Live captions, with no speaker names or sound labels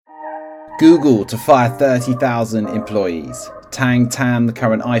Google to fire 30,000 employees. Tang Tan, the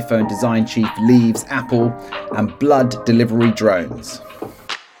current iPhone design chief, leaves Apple, and blood delivery drones.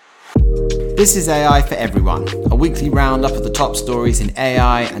 This is AI for Everyone, a weekly roundup of the top stories in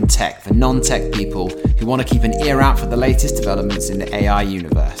AI and tech for non-tech people who want to keep an ear out for the latest developments in the AI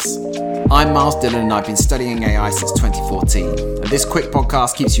universe. I'm Myles Dhillon and I've been studying AI since 2014. And this quick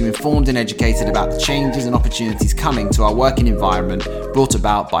podcast keeps you informed and educated about the changes and opportunities coming to our working environment brought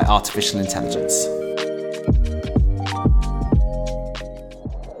about by artificial intelligence.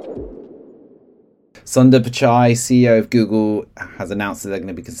 Sundar Pichai, CEO of Google, has announced that they're going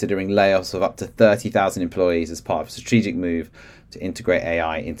to be considering layoffs of up to 30,000 employees as part of a strategic move to integrate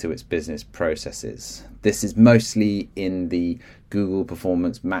AI into its business processes. This is mostly in the Google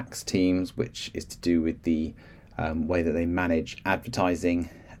Performance Max teams, which is to do with the way that they manage advertising.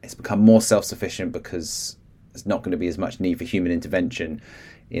 It's become more self-sufficient because there's not going to be as much need for human intervention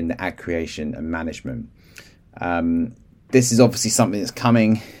in the ad creation and management. This is obviously something that's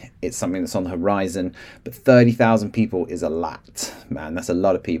coming. It's something that's on the horizon, but 30,000 people is a lot, man. That's a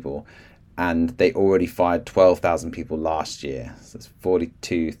lot of people. And they already fired 12,000 people last year. So that's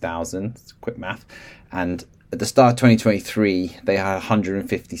 42,000. It's quick math. And at the start of 2023, they had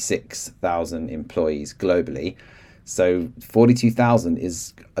 156,000 employees globally. So 42,000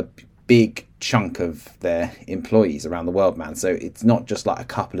 is a big chunk of their employees around the world, man. So it's not just like a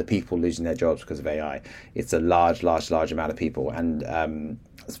couple of people losing their jobs because of AI. It's a large amount of people. And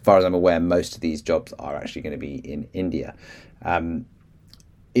as far as I'm aware, most of these jobs are actually going to be in India.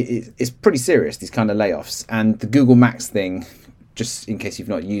 It's pretty serious, these kind of layoffs. And the Google Max thing, just in case you've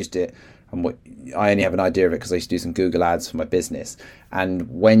not used it, and I only have an idea of it because I used to do some Google ads for my business. And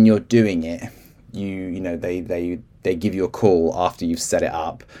when you're doing it, they give you a call after you've set it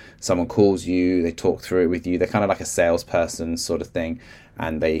up. Someone calls you, they talk through it with you. They're kind of like a salesperson sort of thing.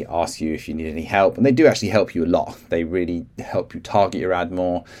 And they ask you if you need any help. And they do actually help you a lot. They really help you target your ad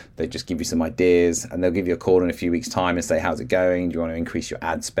more. They just give you some ideas. And they'll give you a call in a few weeks' time and say, how's it going? Do you want to increase your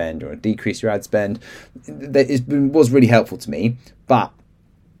ad spend or decrease your ad spend? It was really helpful to me. But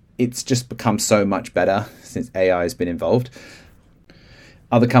it's just become so much better since AI has been involved.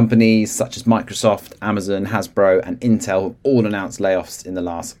 Other companies such as Microsoft, Amazon, Hasbro and Intel have all announced layoffs in the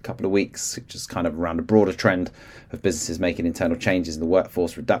last couple of weeks, which is kind of around a broader trend of businesses making internal changes in the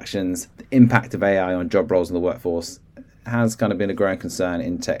workforce reductions. The impact of AI on job roles in the workforce has kind of been a growing concern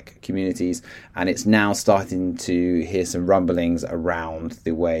in tech communities, and it's now starting to hear some rumblings around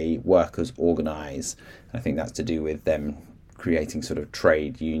the way workers organise. I think that's to do with them creating sort of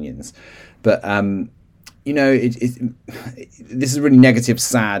trade unions. But this is a really negative,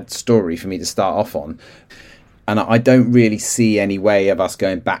 sad story for me to start off on. And I don't really see any way of us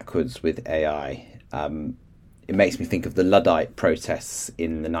going backwards with AI. It makes me think of the Luddite protests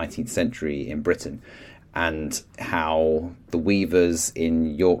in the 19th century in Britain and how the weavers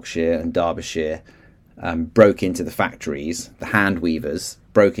in Yorkshire and Derbyshire broke into the factories, the hand weavers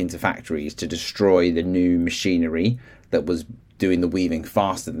broke into factories to destroy the new machinery that was doing the weaving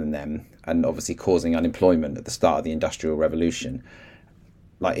faster than them, and obviously causing unemployment at the start of the Industrial Revolution.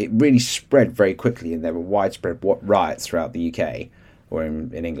 Like, it really spread very quickly, and there were widespread riots throughout the UK, or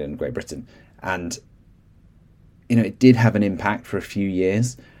in England, Great Britain. And, it did have an impact for a few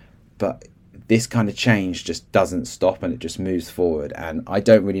years, but this kind of change just doesn't stop and it just moves forward. And I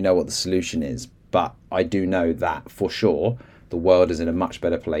don't really know what the solution is, but I do know that for sure the world is in a much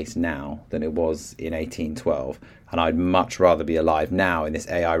better place now than it was in 1812. And I'd much rather be alive now in this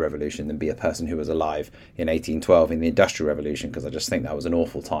AI revolution than be a person who was alive in 1812 in the Industrial Revolution, because I just think that was an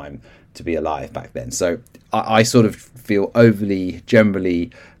awful time to be alive back then. So I sort of feel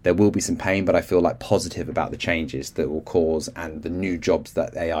generally there will be some pain, but I feel like positive about the changes that will cause and the new jobs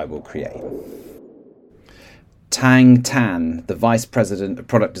that AI will create. Tang Tan, the vice president of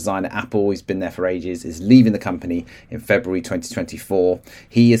product design at Apple, he's been there for ages, is leaving the company in February 2024.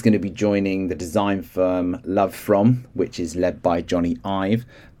 He is going to be joining the design firm LoveFrom, which is led by Jony Ive,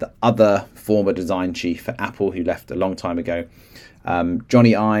 the other former design chief at Apple who left a long time ago.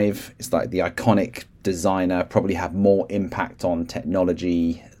 Jony Ive is like the iconic designer, probably had more impact on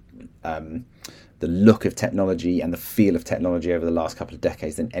technology, the look of technology and the feel of technology over the last couple of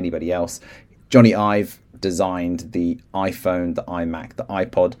decades than anybody else. Jony Ive designed the iPhone, the iMac, the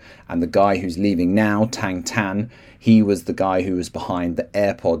iPod, and the guy who's leaving now, Tang Tan, he was the guy who was behind the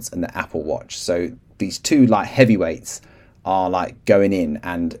AirPods and the Apple Watch. So these two like heavyweights are like going in,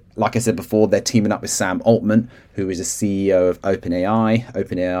 and like I said before, they're teaming up with Sam Altman, who is a CEO of OpenAI.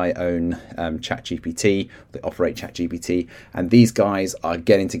 OpenAI own ChatGPT, they operate ChatGPT, and these guys are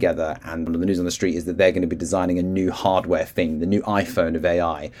getting together, and the news on the street is that they're going to be designing a new hardware thing, the new iPhone of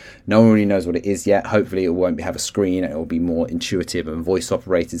AI. No one really knows what it is yet. Hopefully it won't have a screen, and it will be more intuitive and voice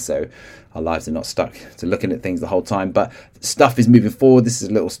operated, so our lives are not stuck to looking at things the whole time. But stuff is moving forward. This is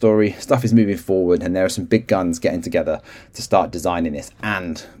a little story. Stuff is moving forward, and there are some big guns getting together to start designing this,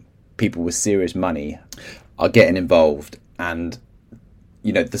 and people with serious money are getting involved. And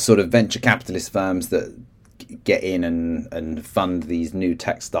the sort of venture capitalist firms that get in and fund these new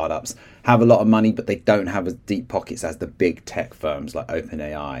tech startups have a lot of money, but they don't have as deep pockets as the big tech firms like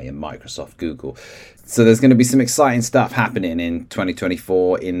OpenAI and Microsoft, Google. So there's going to be some exciting stuff happening in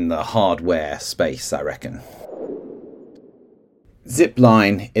 2024 in the hardware space, I reckon.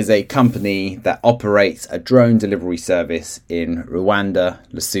 Zipline is a company that operates a drone delivery service in Rwanda,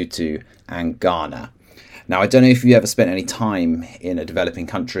 Lesotho, and Ghana. Now, I don't know if you ever spent any time in a developing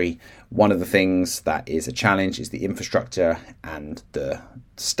country. One of the things that is a challenge is the infrastructure and the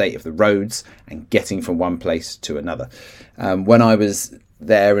state of the roads and getting from one place to another. When I was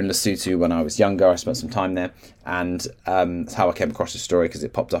there in Lesotho when I was younger, I spent some time there, and that's how I came across the story, because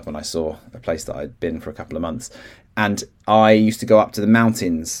it popped up when I saw a place that I'd been for a couple of months. And I used to go up to the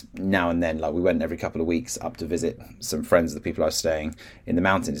mountains now and then. Like, we went every couple of weeks up to visit some friends of the people I was staying in the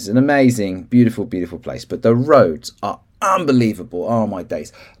mountains. It's an amazing, beautiful, beautiful place, but the roads are unbelievable. Oh my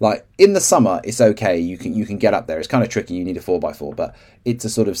days. Like, in the summer it's okay, you can get up there. It's kind of tricky, you need a 4x4, but it's a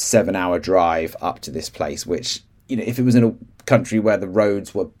sort of 7-hour drive up to this place, which, if it was in a country where the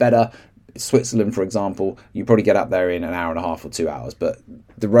roads were better, Switzerland for example, you probably get up there in an hour and a half or 2 hours, but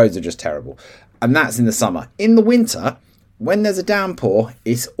the roads are just terrible. And that's in the summer. In the winter, when there's a downpour,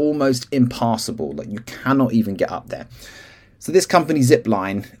 it's almost impassable. Like, you cannot even get up there. So this company,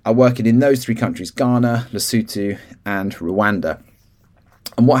 Zipline, are working in those 3 countries, Ghana, Lesotho, and Rwanda.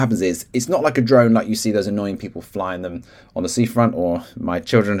 And what happens is, it's not like a drone like you see those annoying people flying them on the seafront, or my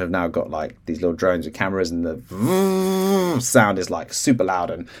children have now got like these little drones with cameras, and the sound is like super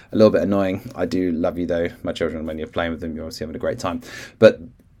loud and a little bit annoying. I do love you though, my children. When you're playing with them, you're obviously having a great time. But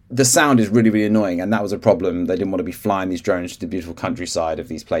the sound is really, really annoying, and that was a problem. They didn't want to be flying these drones to the beautiful countryside of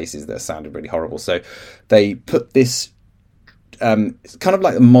these places that sounded really horrible. So they put this it's kind of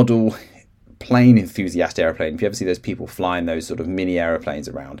like a model plane enthusiast airplane. If you ever see those people flying those sort of mini aeroplanes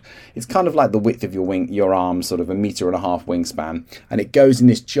around, it's kind of like the width of your arm, sort of 1.5 meter wingspan, and it goes in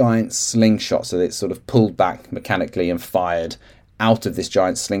this giant slingshot, so that it's sort of pulled back mechanically and fired out of this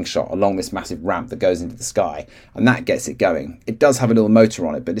giant slingshot along this massive ramp that goes into the sky, and that gets it going. It does have a little motor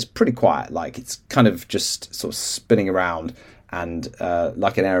on it, but it's pretty quiet. Like, it's kind of just sort of spinning around and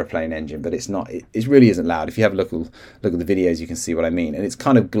like an aeroplane engine, but it's not. It really isn't loud. If you have a look at the videos, you can see what I mean. And it's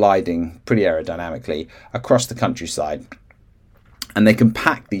kind of gliding pretty aerodynamically across the countryside. And they can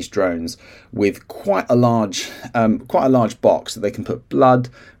pack these drones with quite a large box that they can put blood,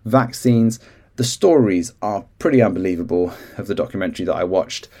 vaccines. The stories are pretty unbelievable of the documentary that I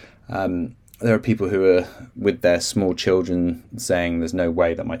watched. There are people who are with their small children saying there's no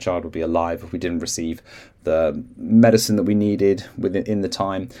way that my child would be alive if we didn't receive the medicine that we needed within the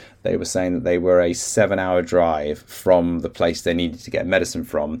time. They were saying that they were a 7-hour drive from the place they needed to get medicine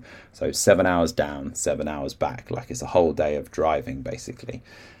from. So 7 hours down, 7 hours back. Like, it's a whole day of driving, basically.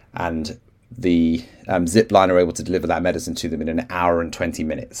 And the Zipline are able to deliver that medicine to them in 1 hour and 20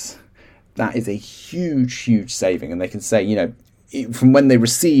 minutes. That is a huge, huge saving. And they can say, from when they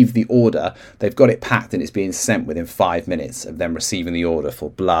receive the order, they've got it packed and it's being sent within 5 minutes of them receiving the order for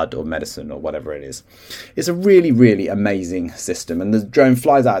blood or medicine or whatever it is. It's a really, really amazing system. And the drone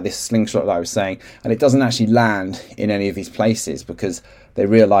flies out of this slingshot that I was saying, and it doesn't actually land in any of these places because they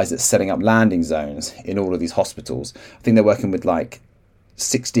realise that setting up landing zones in all of these hospitals. I think they're working with like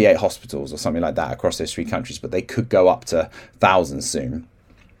 68 hospitals or something like that across those 3 countries, but they could go up to thousands soon.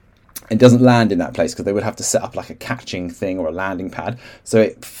 It doesn't land in that place because they would have to set up like a catching thing or a landing pad. So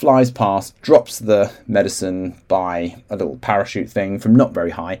it flies past, drops the medicine by a little parachute thing from not very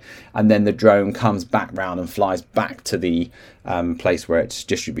high, and then the drone comes back round and flies back to the place where it's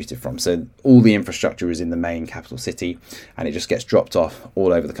distributed from. So all the infrastructure is in the main capital city, and it just gets dropped off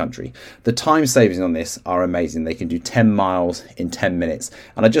all over the country. The time savings on this are amazing. They can do 10 miles in 10 minutes.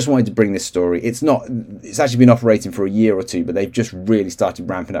 And I just wanted to bring this story. It's actually been operating for a year or two, but they've just really started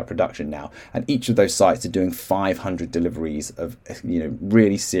ramping up production. production now, and each of those sites are doing 500 deliveries of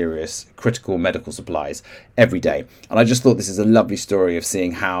really serious critical medical supplies every day. And I just thought this is a lovely story of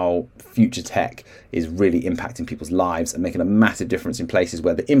seeing how future tech is really impacting people's lives and making a massive difference in places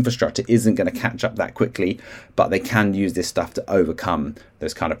where the infrastructure isn't going to catch up that quickly, but they can use this stuff to overcome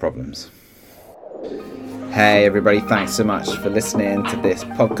those kind of problems. Hey everybody, thanks so much for listening to this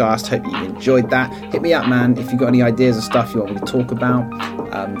podcast. Hope you enjoyed that. Hit me up, man, if you've got any ideas or stuff you want me to talk about.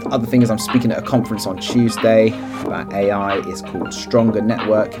 The other thing is I'm speaking at a conference on Tuesday about AI. It's called Stronger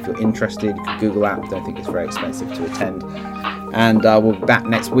Network. If you're interested, you can Google that. I don't think it's very expensive to attend. And we'll be back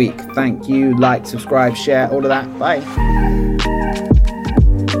next week. Thank you. Like, subscribe, share, all of that. Bye.